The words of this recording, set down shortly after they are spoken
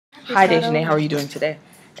Hi, Dejanae. How are you doing today?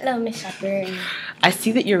 Hello, Miss Shepherd. I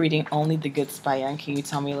see that you're reading Only the Good Spy Young. Can you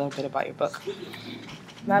tell me a little bit about your book?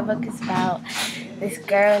 My book is about this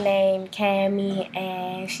girl named Cammy,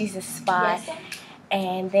 and she's a spy.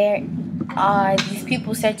 And there are these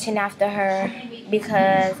people searching after her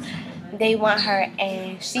because they want her.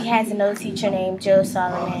 And she has another teacher named Joe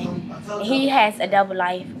Solomon. He has a double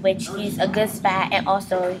life, which he's a good spy and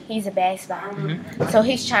also he's a bad spy. Mm-hmm. So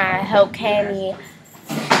he's trying to help Cammy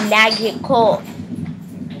not get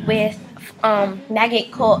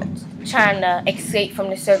caught trying to escape from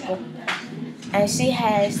the circle. And she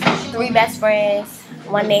has 3 best friends,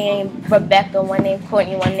 one named Rebecca, one named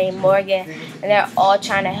Courtney, one named Morgan, and they're all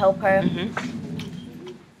trying to help her. Mm-hmm.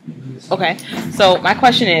 Okay, so my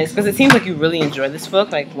question is, because it seems like you really enjoy this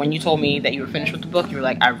book, like when you told me that you were finished with the book, you were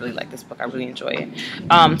like, I really like this book, I really enjoy it.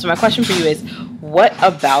 So my question for you is, what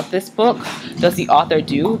about this book does the author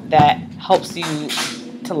do that helps you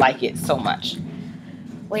to like it so much?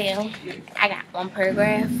 Well, I got one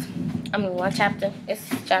chapter. It's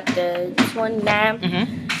chapter 29.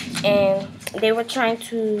 Mm-hmm. And they were trying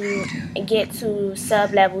to get to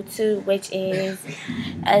sub-level 2, which is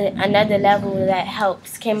another level that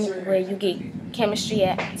helps where you get chemistry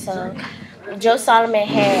at. So Joe Solomon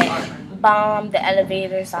had bombed the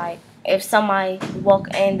elevators. Like, if somebody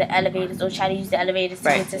walk in the elevators or try to use the elevators to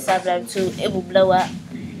get to sub-level 2, it will blow up.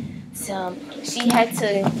 So she had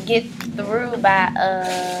to get through by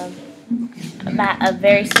a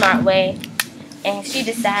very smart way, and she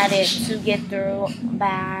decided to get through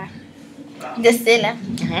by the ceiling.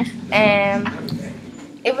 Mm-hmm. And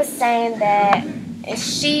it was saying that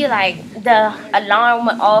the alarm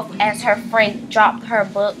went off as her friend dropped her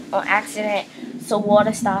book on accident, so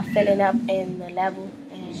water started filling up in the level,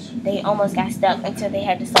 and they almost got stuck until they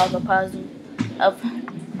had to solve a puzzle of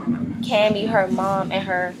Cammy, her mom, and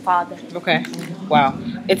her father. Okay. Wow.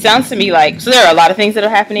 It sounds to me like, so there are a lot of things that are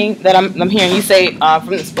happening that I'm hearing you say from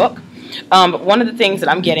this book. But one of the things that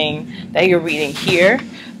I'm getting that you're reading here,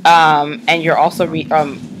 and you're also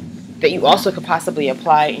that you also could possibly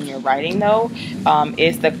apply in your writing, though,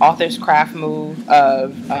 is the author's craft move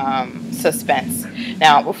of suspense.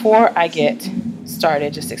 Now, before I get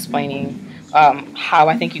started just explaining how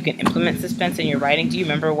I think you can implement suspense in your writing, do you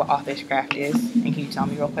remember what author's craft is? And can you tell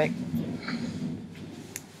me real quick?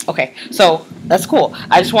 Okay, so that's cool.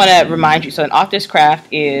 I just want to remind you, so an author's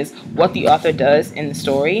craft is what the author does in the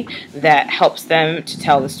story that helps them to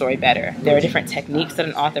tell the story better. There are different techniques that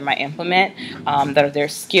an author might implement that are their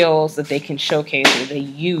skills that they can showcase or they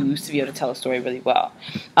use to be able to tell a story really well.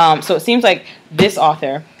 So it seems like this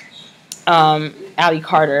author, Ali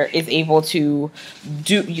Carter, is able to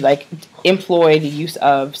employ the use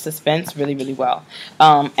of suspense really, really well.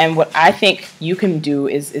 And what I think you can do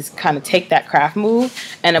is kind of take that craft move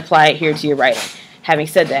and apply it here to your writing. Having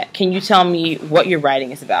said that, can you tell me what your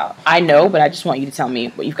writing is about? I know, but I just want you to tell me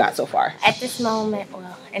what you've got so far. At this moment,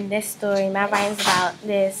 in this story, my writing's about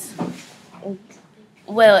this.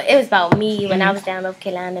 Well, it was about me when I was down in North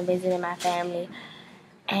Carolina visiting my family,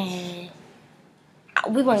 and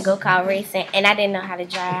we went go-kart racing, and I didn't know how to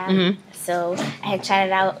drive. Mm-hmm. So I had tried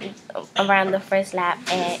it out around the first lap,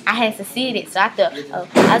 and I had succeeded. So I thought,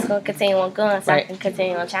 I was going to continue on going so I can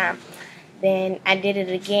continue on time. Then I did it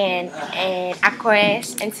again, and I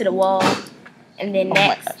crashed into the wall. And then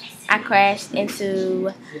next, I crashed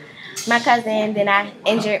into my cousin. Then I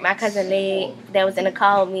injured my cousin's leg that was in the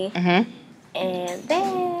car with me. Mm-hmm. And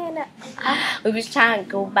then we was trying to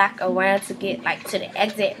go back around to get to the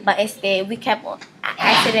exit, but instead I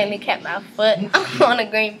accidentally kept my foot on a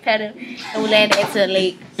green pedal and we landed into the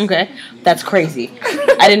lake. Okay, that's crazy.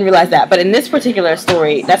 I didn't realize that. But in this particular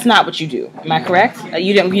story, that's not what you do. Am I correct?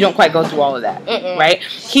 You don't quite go through all of that, right?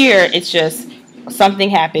 Here, it's just something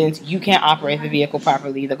happens, you can't operate the vehicle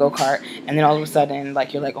properly, the go-kart, and then all of a sudden,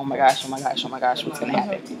 you're like, oh my gosh, what's going to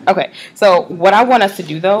happen? Okay, so what I want us to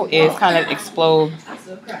do, though, is kind of explode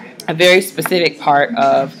a very specific part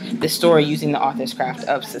of the story using the author's craft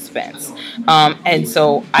of suspense. And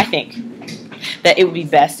so I think that it would be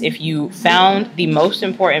best if you found the most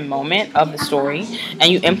important moment of the story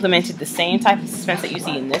and you implemented the same type of suspense that you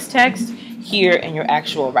see in this text here in your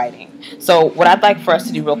actual writing. So what I'd like for us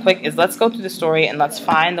to do real quick is let's go through the story and let's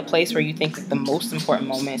find the place where you think that the most important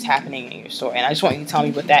moment is happening in your story. And I just want you to tell me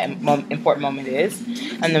what that important moment is,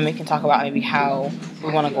 and then we can talk about maybe how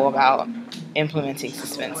we want to go about implementing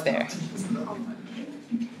suspense there.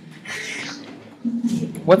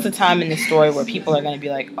 What's the time in the story where people are going to be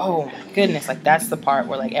like, oh my goodness, that's the part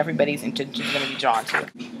where everybody's attention is going to be drawn to it?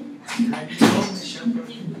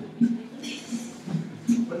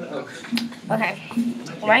 Okay,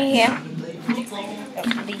 right here,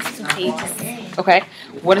 These 2 pages. Okay.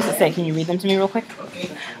 What does it say? Can you read them to me real quick?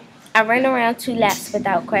 I ran around 2 laps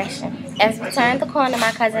without crashing. As we turned the corner,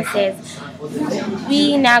 my cousin says,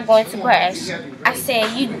 "We not going to crash." I said,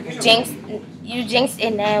 You jinxed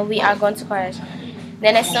it now. We are going to crash."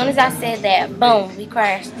 Then as soon as I said that, boom, we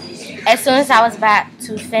crashed. As soon as I was about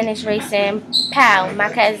to finish racing, pow, my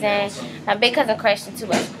big cousin crashed into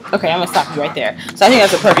us. Okay, I'm gonna stop you right there. So I think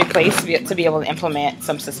that's a perfect place to be able to implement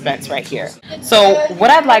some suspense right here. So what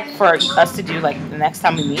I'd like for us to do, like the next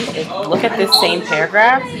time we meet, is look at this same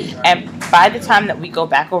paragraph, and by the time that we go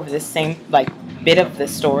back over this same like bit of the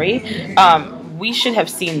story, we should have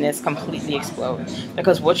seen this completely explode.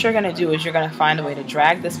 Because what you're gonna do is you're gonna find a way to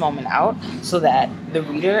drag this moment out so that the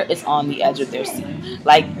reader is on the edge of their seat.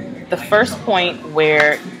 Like the first point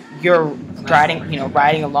where you're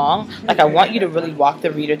riding along, like I want you to really walk the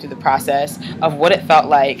reader through the process of what it felt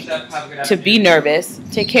like to be nervous.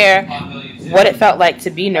 Take care. What it felt like to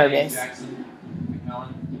be nervous.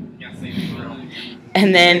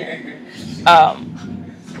 And then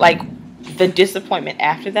like the disappointment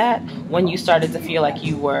after that when you started to feel like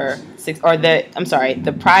you were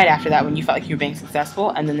the pride after that when you felt like you were being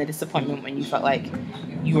successful, and then the disappointment when you felt like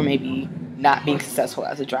you were maybe not being successful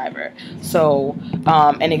as a driver. So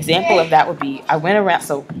an example of that would be I went around,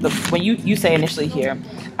 when you say initially here,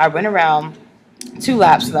 I went around 2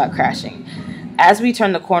 laps without crashing. As we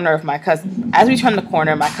turn the corner, my cousin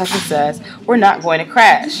says, "We're not going to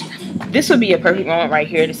crash." This would be a perfect moment right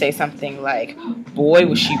here to say something like, "Boy,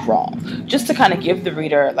 was she wrong." Just to kind of give the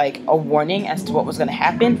reader like a warning as to what was going to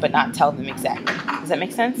happen, but not tell them exactly. Does that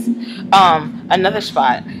make sense? Another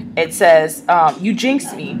spot, it says, "You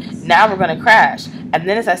jinxed me. Now we're going to crash." And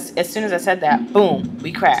then as soon as I said that, boom,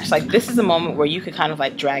 we crashed. Like this is a moment where you could kind of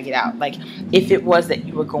like drag it out. Like if it was that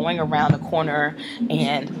you were going around a corner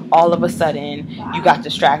and all of a sudden you got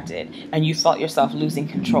distracted and you felt yourself losing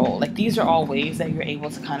control. Like these are all ways that you're able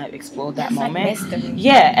to kind of explode that moment. Like mystery.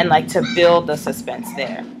 Yeah, and like to build the suspense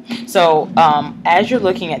there. So as you're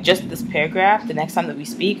looking at just this paragraph, the next time that we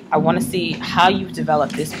speak, I want to see how you've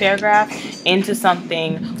developed this paragraph into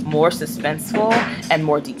something more suspenseful and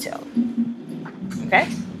more detailed. Okay?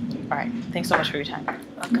 All right. Thanks so much for your time.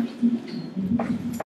 Welcome.